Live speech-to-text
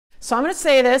So I'm going to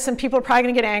say this, and people are probably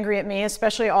going to get angry at me,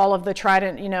 especially all of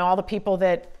the all the people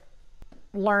that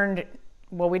learned,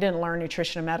 well, we didn't learn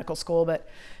nutrition in medical school, but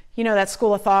that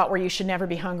school of thought where you should never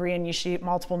be hungry and you should eat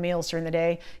multiple meals during the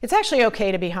day. It's actually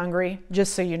okay to be hungry,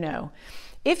 just so you know.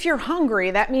 If you're hungry,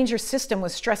 that means your system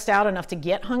was stressed out enough to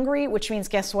get hungry, which means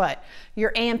guess what?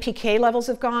 Your AMPK levels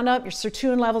have gone up, your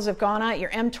sirtuin levels have gone up,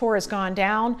 your mTOR has gone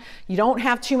down, you don't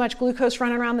have too much glucose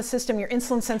running around the system, your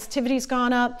insulin sensitivity's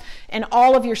gone up, and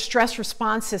all of your stress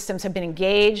response systems have been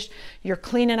engaged. You're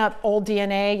cleaning up old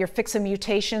DNA, you're fixing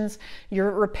mutations,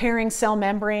 you're repairing cell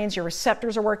membranes, your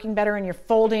receptors are working better, and you're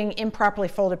folding improperly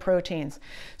folded proteins.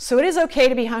 So it is okay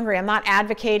to be hungry. I'm not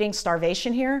advocating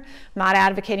starvation here. I'm not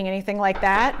advocating anything like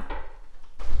that.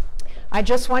 I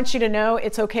just want you to know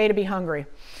it's okay to be hungry.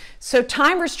 So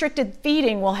time-restricted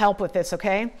feeding will help with this,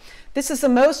 okay? This is the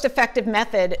most effective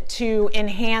method to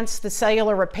enhance the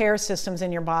cellular repair systems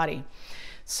in your body.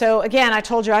 So again, I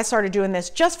told you I started doing this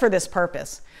just for this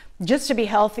purpose, just to be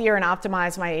healthier and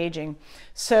optimize my aging.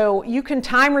 So you can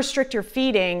time-restrict your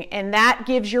feeding, and that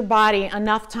gives your body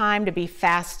enough time to be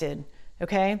fasted.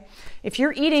 Okay? If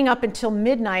you're eating up until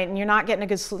midnight and you're not getting a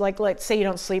good sleep, like let's say you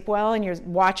don't sleep well and you're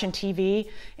watching TV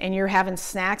and you're having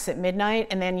snacks at midnight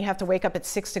and then you have to wake up at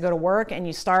 6 to go to work and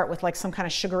you start with like some kind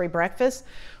of sugary breakfast,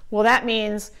 well, that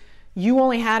means you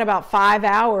only had about 5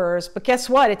 hours, but guess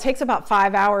what? It takes about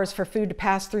 5 hours for food to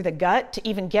pass through the gut to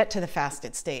even get to the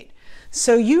fasted state.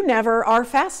 So you never are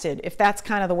fasted if that's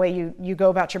kind of the way you go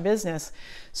about your business.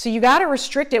 So you got to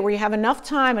restrict it where you have enough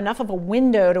time, enough of a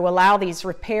window to allow these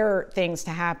repair things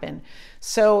to happen.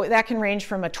 So that can range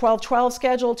from a 12-12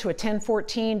 schedule to a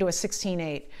 10-14 to a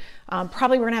 16-8.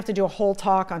 Probably we're going to have to do a whole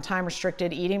talk on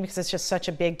time-restricted eating because it's just such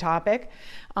a big topic.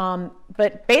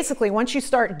 But basically, once you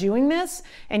start doing this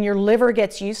and your liver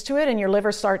gets used to it and your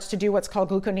liver starts to do what's called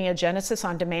gluconeogenesis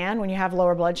on demand when you have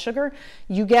lower blood sugar,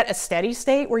 you get a steady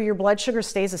state where your blood sugar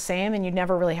stays the same and you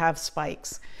never really have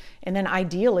spikes. And then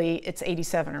ideally, it's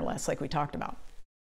 87 or less like we talked about.